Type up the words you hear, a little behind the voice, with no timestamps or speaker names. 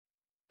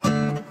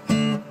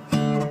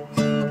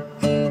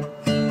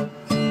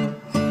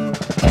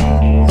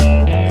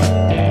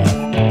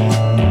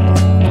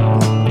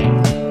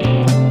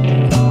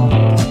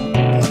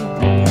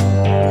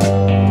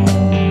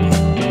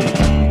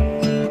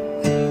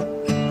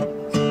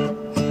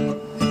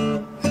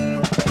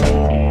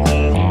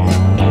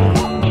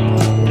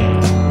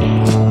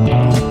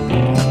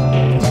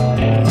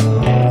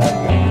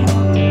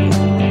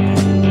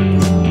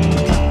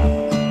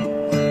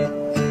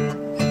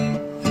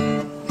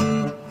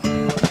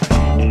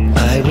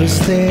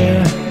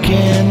there,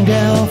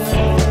 Gandalf,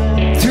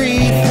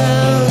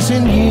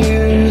 3,000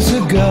 years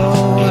ago.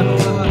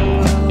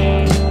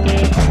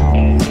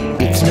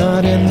 It's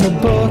not in the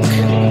book,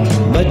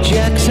 but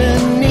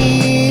Jackson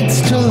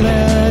needs to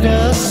let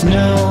us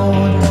know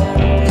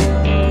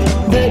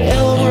that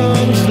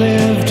Elrond's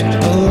lived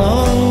a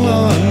long,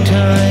 long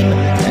time,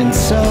 and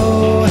so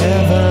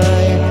have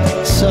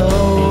I, so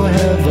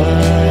have I.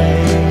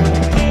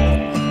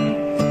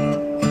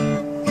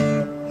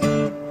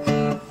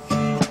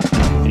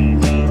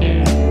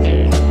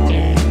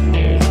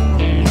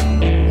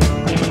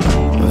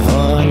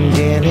 Von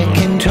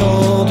Daniken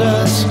told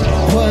us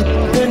what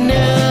the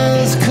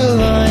Nazca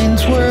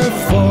lines were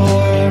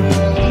for,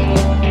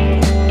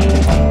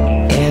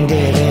 and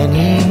at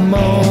any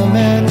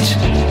moment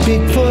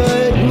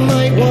Bigfoot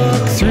might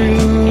walk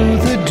through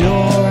the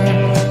door.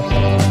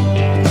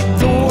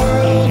 The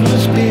world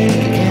was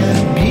big and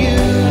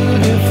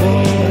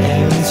beautiful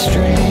and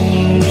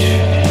strange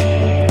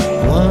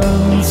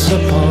once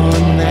upon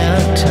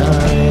that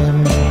time.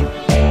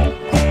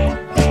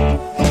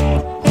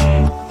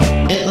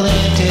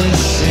 Atlantis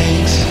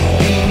sinks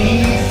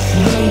beneath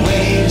the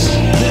waves,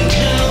 the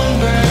town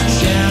burns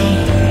down,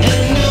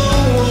 and no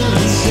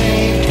one's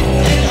saved,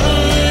 and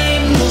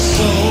I'm the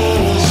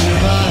sole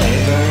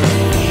survivor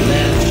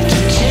left to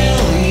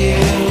tell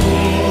you.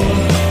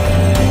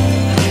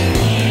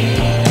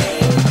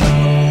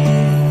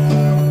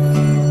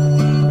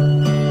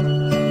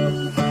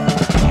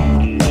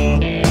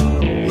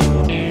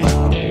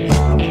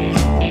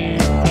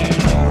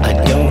 I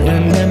don't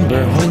remember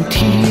when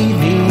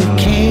TV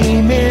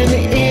came in,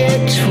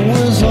 it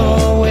was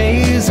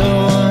always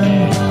on,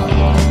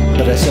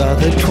 but I saw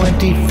the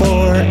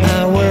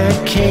 24-hour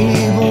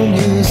cable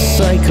news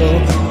cycle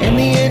and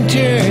the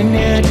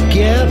internet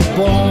get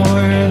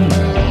born.